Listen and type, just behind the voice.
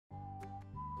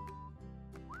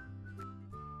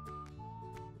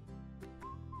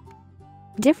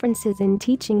differences in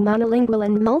teaching monolingual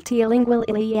and multilingual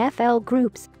EFL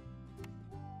groups.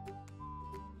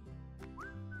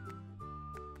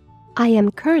 I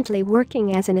am currently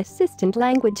working as an assistant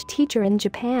language teacher in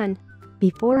Japan.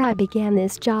 Before I began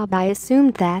this job, I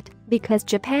assumed that, because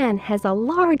Japan has a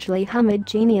largely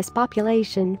homogeneous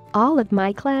population, all of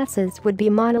my classes would be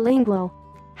monolingual.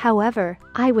 However,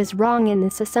 I was wrong in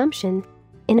this assumption.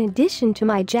 In addition to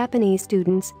my Japanese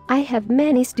students, I have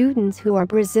many students who are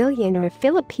Brazilian or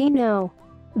Filipino.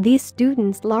 These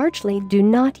students largely do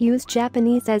not use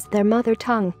Japanese as their mother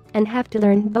tongue and have to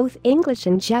learn both English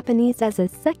and Japanese as a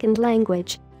second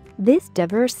language. This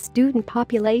diverse student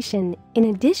population, in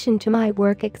addition to my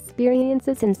work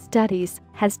experiences and studies,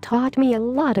 has taught me a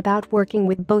lot about working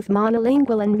with both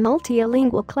monolingual and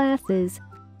multilingual classes.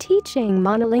 Teaching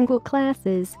monolingual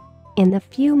classes. In the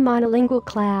few monolingual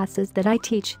classes that I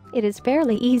teach, it is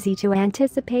fairly easy to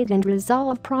anticipate and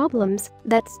resolve problems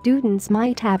that students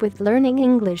might have with learning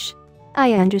English.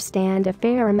 I understand a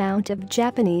fair amount of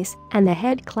Japanese, and the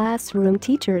head classroom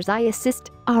teachers I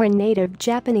assist are native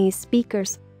Japanese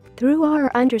speakers. Through our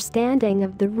understanding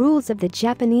of the rules of the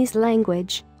Japanese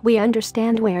language, we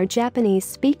understand where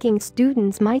Japanese-speaking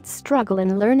students might struggle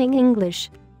in learning English.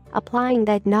 Applying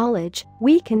that knowledge,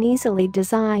 we can easily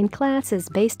design classes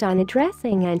based on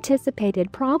addressing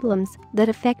anticipated problems that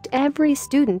affect every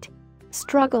student.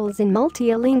 Struggles in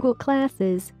multilingual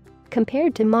classes.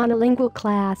 Compared to monolingual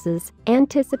classes,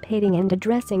 anticipating and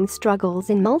addressing struggles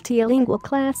in multilingual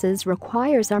classes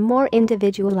requires a more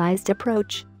individualized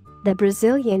approach. The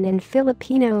Brazilian and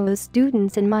Filipino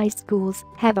students in my schools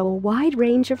have a wide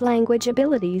range of language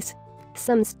abilities.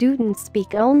 Some students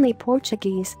speak only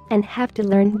Portuguese and have to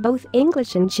learn both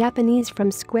English and Japanese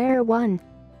from square one.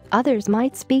 Others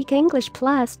might speak English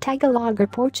plus Tagalog or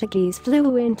Portuguese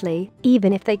fluently,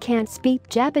 even if they can't speak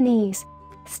Japanese.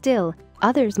 Still,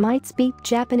 others might speak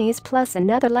Japanese plus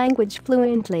another language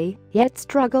fluently, yet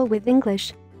struggle with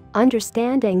English.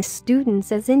 Understanding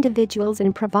students as individuals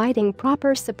and providing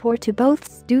proper support to both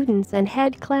students and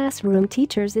head classroom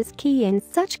teachers is key in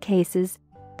such cases.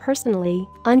 Personally,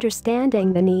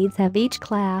 understanding the needs of each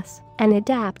class and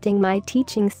adapting my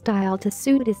teaching style to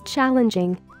suit is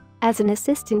challenging. As an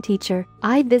assistant teacher,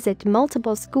 I visit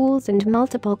multiple schools and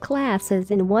multiple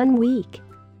classes in 1 week.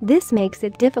 This makes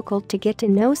it difficult to get to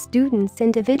know students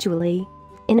individually.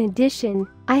 In addition,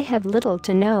 I have little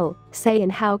to no say in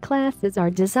how classes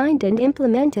are designed and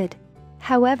implemented.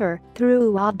 However,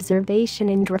 through observation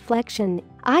and reflection,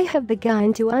 I have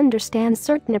begun to understand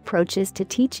certain approaches to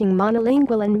teaching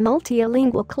monolingual and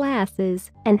multilingual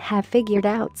classes and have figured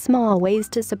out small ways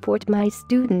to support my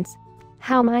students.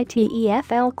 How my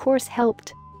TEFL course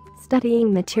helped.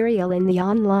 Studying material in the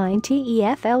online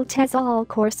TEFL TESOL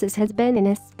courses has been an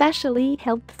especially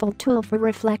helpful tool for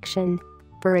reflection.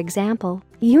 For example,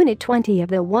 Unit 20 of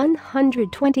the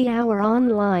 120-hour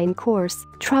online course,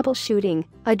 Troubleshooting,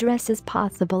 addresses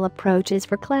possible approaches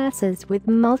for classes with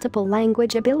multiple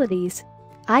language abilities.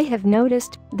 I have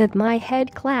noticed that my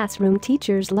head classroom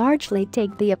teachers largely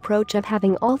take the approach of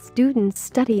having all students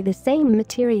study the same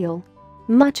material.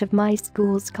 Much of my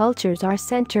school's cultures are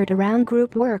centered around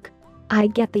group work. I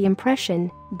get the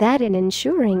impression that in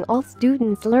ensuring all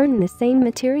students learn the same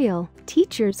material,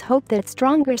 teachers hope that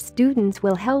stronger students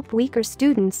will help weaker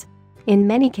students. In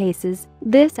many cases,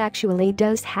 this actually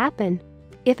does happen.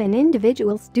 If an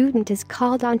individual student is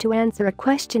called on to answer a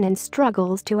question and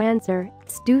struggles to answer,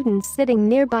 students sitting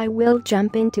nearby will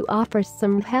jump in to offer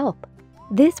some help.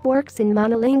 This works in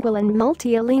monolingual and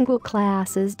multilingual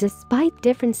classes despite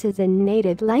differences in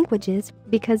native languages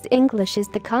because English is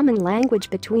the common language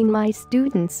between my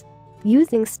students.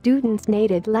 Using students'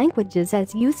 native languages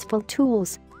as useful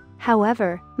tools.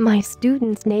 However, my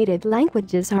students' native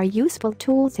languages are useful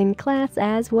tools in class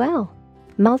as well.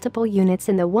 Multiple units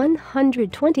in the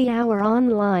 120-hour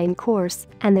online course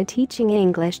and the Teaching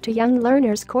English to Young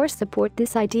Learners course support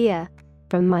this idea.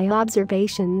 From my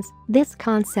observations, this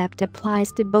concept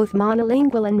applies to both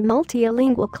monolingual and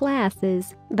multilingual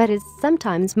classes, but is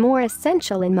sometimes more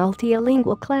essential in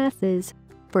multilingual classes.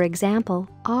 For example,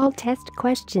 all test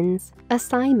questions,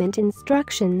 assignment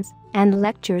instructions, and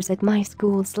lectures at my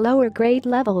school's lower grade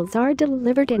levels are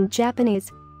delivered in Japanese.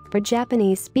 For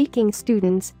Japanese-speaking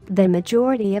students, the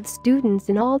majority of students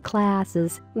in all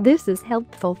classes, this is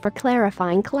helpful for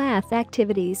clarifying class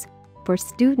activities. For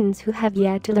students who have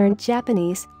yet to learn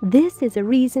Japanese, this is a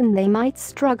reason they might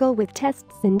struggle with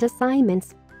tests and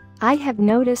assignments. I have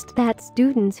noticed that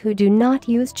students who do not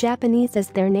use Japanese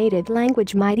as their native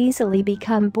language might easily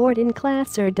become bored in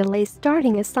class or delay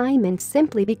starting assignments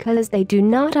simply because they do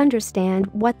not understand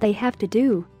what they have to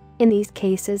do. In these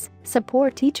cases,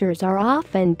 support teachers are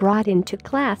often brought into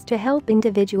class to help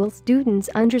individual students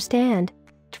understand.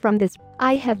 From this,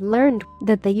 I have learned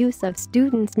that the use of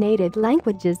students' native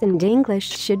languages and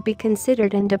English should be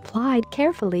considered and applied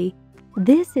carefully.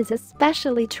 This is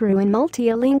especially true in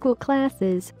multilingual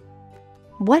classes.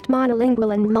 What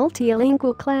monolingual and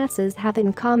multilingual classes have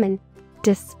in common?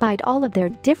 Despite all of their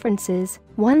differences,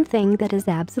 one thing that is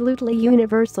absolutely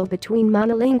universal between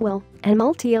monolingual and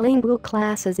multilingual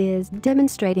classes is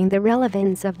demonstrating the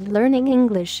relevance of learning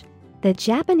English. The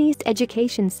Japanese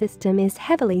education system is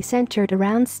heavily centered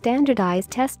around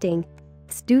standardized testing.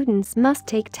 Students must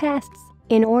take tests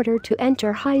in order to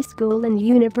enter high school and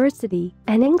university,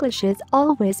 and English is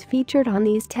always featured on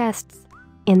these tests.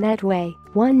 In that way,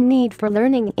 one need for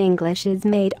learning English is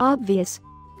made obvious.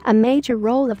 A major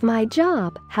role of my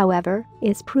job, however,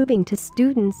 is proving to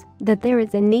students that there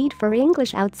is a need for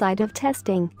English outside of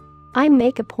testing. I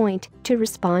make a point to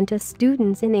respond to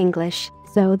students in English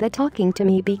so that talking to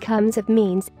me becomes a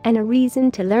means and a reason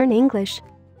to learn English.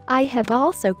 I have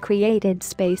also created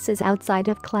spaces outside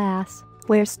of class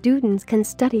where students can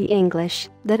study English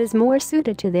that is more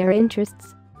suited to their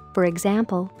interests. For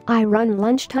example, I run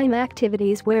lunchtime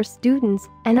activities where students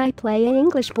and I play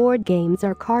English board games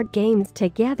or card games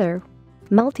together.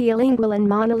 Multilingual and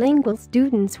monolingual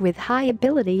students with high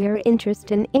ability or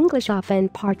interest in English often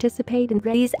participate in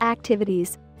these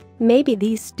activities. Maybe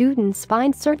these students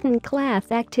find certain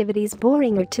class activities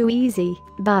boring or too easy,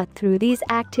 but through these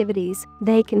activities,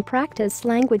 they can practice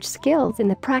language skills in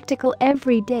the practical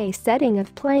everyday setting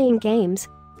of playing games.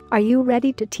 Are you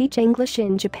ready to teach English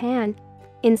in Japan?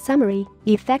 In summary,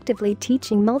 effectively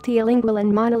teaching multilingual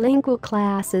and monolingual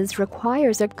classes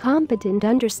requires a competent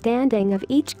understanding of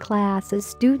each class's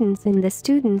students and the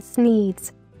students'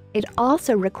 needs. It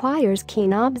also requires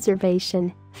keen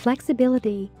observation,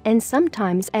 flexibility, and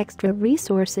sometimes extra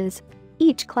resources.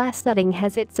 Each class setting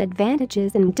has its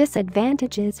advantages and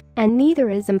disadvantages, and neither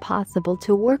is impossible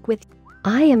to work with.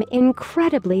 I am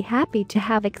incredibly happy to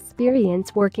have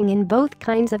experience working in both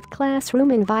kinds of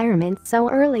classroom environments so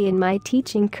early in my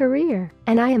teaching career,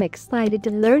 and I am excited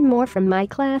to learn more from my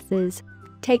classes.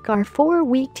 Take our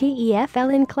 4-week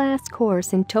TEFL in-class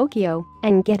course in Tokyo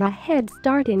and get a head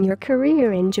start in your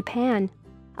career in Japan.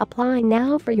 Apply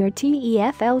now for your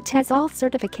TEFL TESOL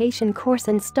certification course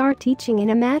and start teaching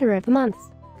in a matter of months.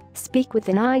 Speak with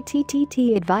an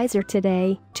ITTT advisor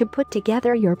today to put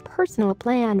together your personal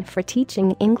plan for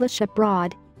teaching English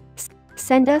abroad.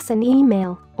 Send us an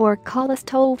email or call us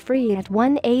toll-free at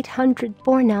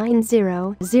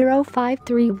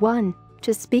 1-800-490-0531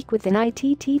 to speak with an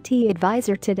ITTT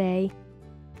advisor today.